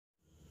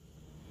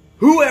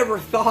Who ever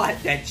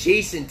thought that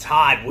Jason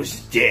Todd was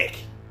a dick?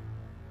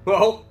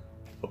 Well,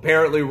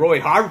 apparently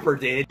Roy Harper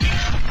did.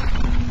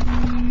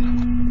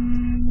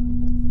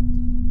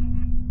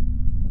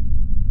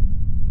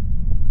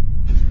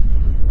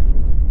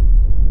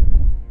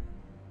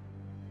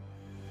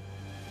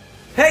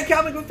 Hey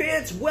comic book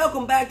fans,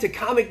 welcome back to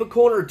Comic Book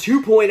Corner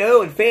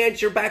 2.0, and fans,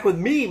 you're back with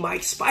me,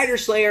 Mike Spider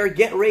Slayer,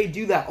 getting ready to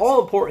do that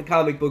all-important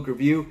comic book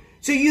review,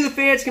 so you the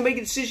fans can make a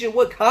decision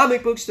what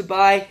comic books to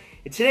buy.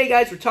 And today,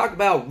 guys, we're talking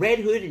about Red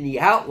Hood and the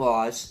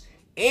Outlaws,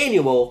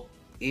 Annual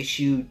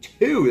Issue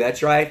 2.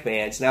 That's right,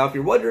 fans. Now, if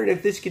you're wondering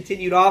if this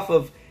continued off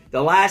of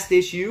the last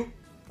issue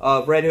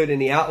of Red Hood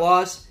and the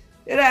Outlaws,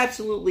 it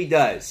absolutely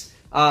does.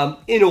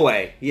 In a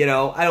way, you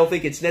know, I don't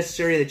think it's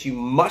necessary that you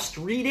must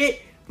read it,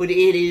 but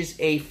it is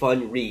a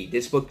fun read.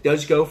 This book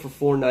does go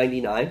for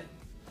 $4.99,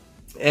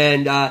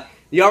 and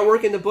the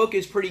artwork in the book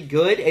is pretty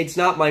good. It's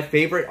not my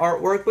favorite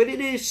artwork, but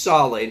it is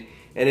solid,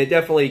 and it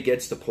definitely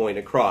gets the point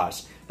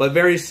across. But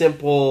very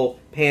simple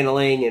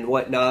paneling and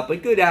whatnot,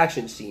 but good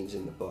action scenes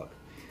in the book.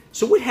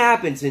 So what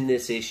happens in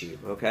this issue,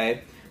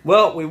 okay?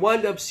 Well, we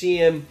wind up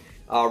seeing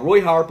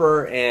Roy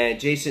Harper and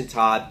Jason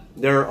Todd.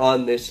 They're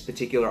on this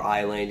particular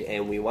island,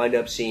 and we wind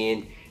up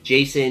seeing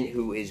Jason,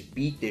 who is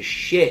beat to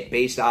shit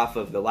based off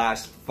of the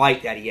last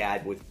fight that he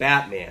had with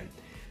Batman,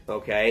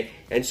 okay?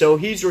 And so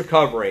he's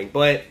recovering,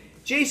 but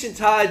Jason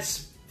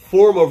Todd's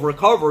form of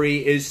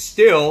recovery is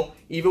still,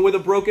 even with a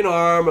broken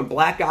arm, a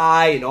black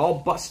eye, and all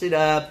busted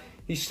up,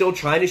 he's still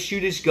trying to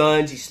shoot his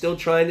guns, he's still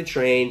trying to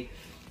train,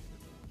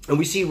 and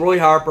we see Roy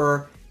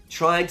Harper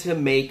trying to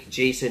make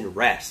Jason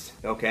rest,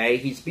 okay?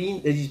 He's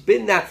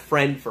been that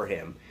friend for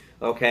him,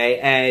 okay?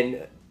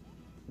 And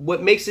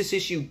what makes this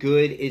issue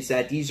good is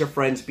that these are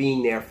friends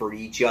being there for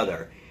each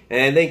other.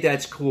 And I think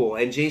that's cool.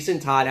 And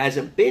Jason Todd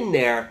hasn't been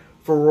there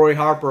for Roy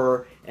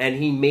Harper, and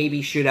he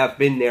maybe should have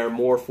been there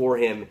more for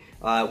him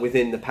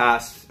within the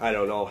past, I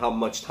don't know how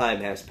much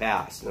time has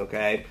passed,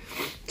 okay?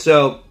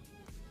 So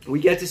we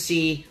get to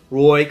see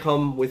Roy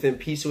come within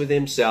peace with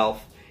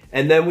himself,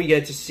 and then we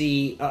get to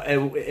see,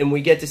 and we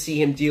get to see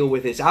him deal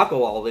with his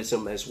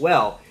alcoholism as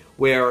well,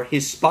 where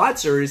his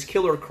sponsor is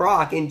Killer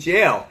Croc in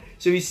jail.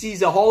 So he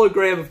sees a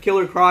hologram of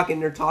Killer Croc,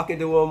 and they're talking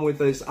to him with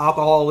his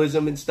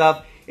alcoholism and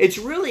stuff. It's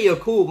really a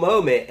cool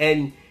moment,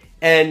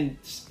 and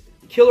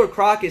Killer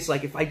Croc is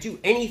like, if I do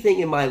anything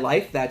in my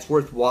life that's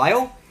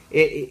worthwhile,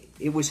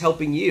 it was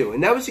helping you.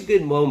 And that was a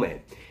good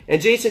moment.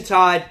 And Jason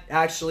Todd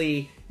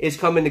actually is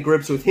coming to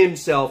grips with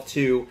himself,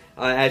 too,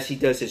 as he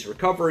does his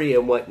recovery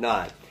and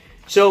whatnot.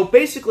 So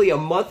basically, a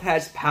month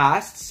has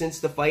passed since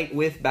the fight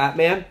with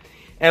Batman.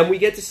 And we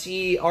get to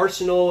see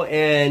Arsenal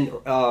and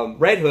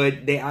Red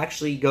Hood. They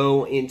actually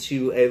go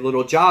into a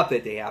little job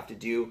that they have to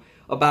do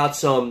about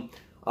some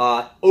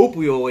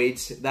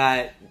opioids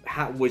that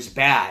was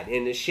bad.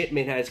 And the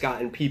shipment has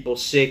gotten people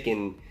sick,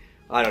 and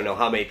I don't know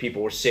how many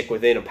people were sick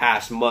within a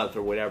past month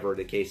or whatever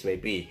the case may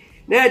be.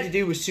 And that had to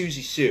do with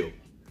Susie Sue.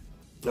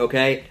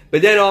 Okay?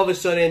 But then all of a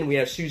sudden, we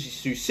have Susie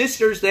Sue's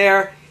sisters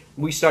there.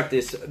 We start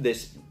this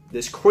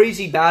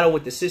crazy battle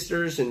with the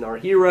sisters and our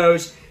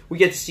heroes. We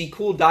get to see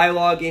cool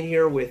dialogue in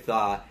here with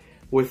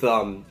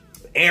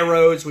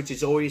arrows, which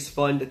is always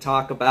fun to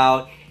talk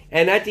about.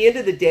 And at the end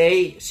of the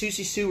day,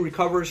 Susie Sue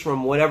recovers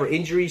from whatever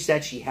injuries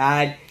that she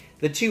had.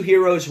 The two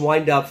heroes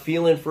wind up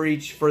feeling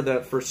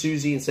for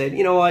Susie and saying,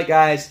 you know what,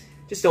 guys,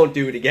 just don't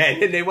do it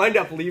again. And they wind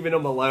up leaving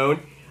them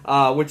alone,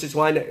 which is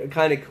kind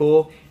of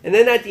cool. And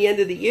then at the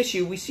end of the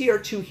issue, we see our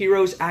two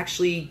heroes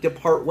actually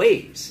depart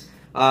ways,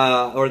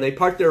 or they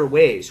part their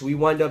ways. We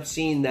wind up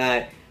seeing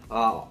that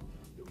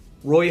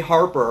Roy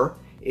Harper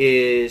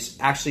is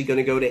actually going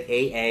to go to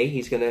AA.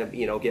 He's going to,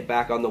 you know, get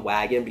back on the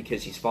wagon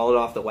because he's fallen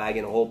off the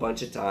wagon a whole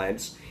bunch of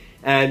times.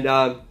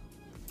 And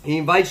he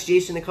invites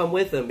Jason to come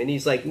with him. And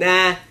he's like,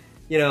 nah,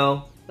 you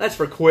know, that's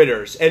for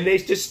quitters. And they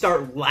just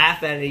start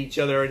laughing at each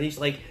other. And he's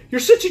like,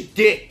 you're such a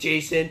dick,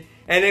 Jason.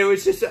 And it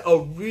was just a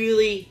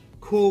really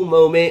cool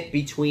moment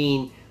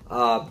between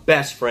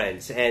best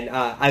friends. And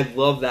I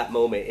love that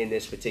moment in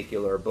this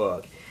particular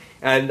book.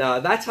 And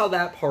that's how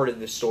that part of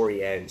the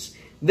story ends.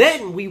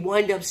 Then we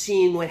wind up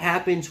seeing what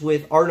happens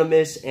with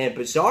Artemis and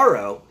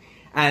Bizarro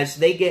as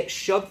they get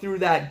shoved through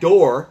that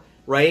door,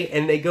 right?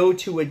 And they go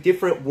to a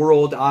different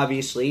world,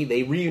 obviously.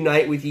 They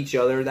reunite with each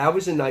other. That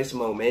was a nice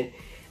moment.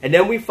 And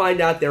then we find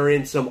out they're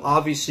in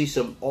obviously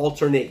some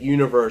alternate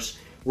universe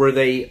where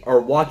they are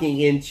walking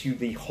into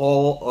the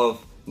Hall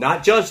of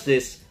not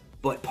justice,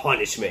 but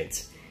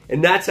punishment.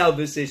 And that's how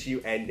this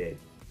issue ended.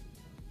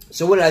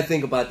 So what did I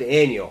think about the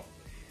annual?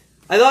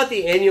 I thought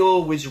the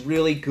annual was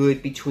really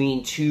good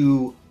between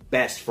two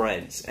best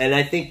friends. And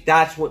I think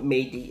that's what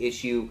made the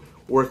issue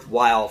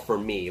worthwhile for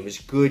me. It was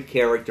good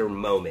character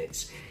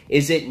moments.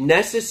 Is it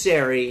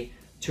necessary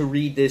to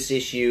read this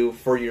issue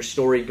for your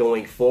story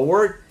going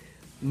forward?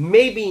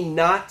 Maybe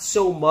not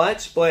so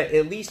much, but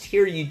at least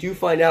here you do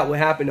find out what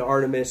happened to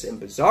Artemis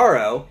and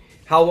Bizarro.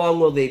 How long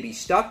will they be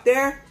stuck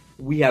there?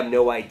 We have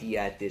no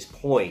idea at this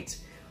point.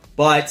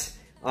 But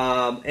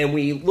And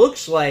we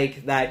looks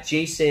like that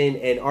Jason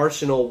and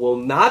Arsenal will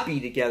not be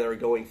together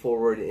going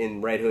forward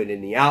in Red Hood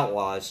and the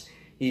Outlaws.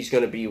 He's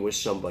going to be with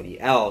somebody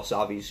else,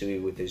 obviously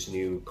with his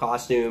new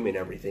costume and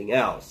everything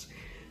else.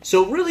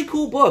 So really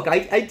cool book.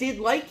 I did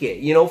like it.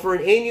 You know, for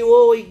an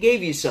annual, it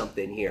gave you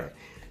something here.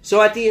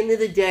 So at the end of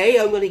the day,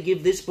 I'm going to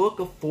give this book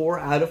a 4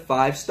 out of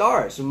 5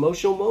 stars.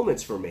 Emotional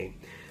moments for me.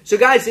 So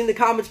guys, in the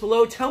comments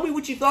below, tell me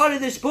what you thought of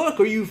this book.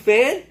 Are you a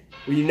fan?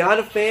 Were you not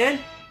a fan?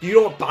 You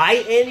don't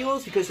buy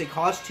annuals because they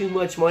cost too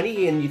much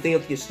money and you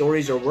think the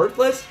stories are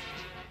worthless?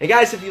 And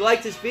guys, if you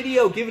like this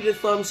video, give it a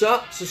thumbs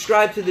up,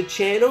 subscribe to the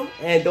channel,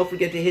 and don't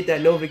forget to hit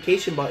that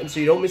notification button so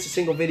you don't miss a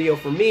single video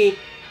from me.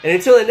 And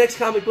until the next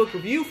comic book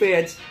review,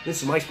 fans,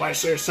 this is Mike Spider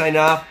Slayer signing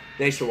off.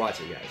 Thanks for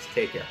watching, guys.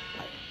 Take care.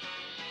 Bye.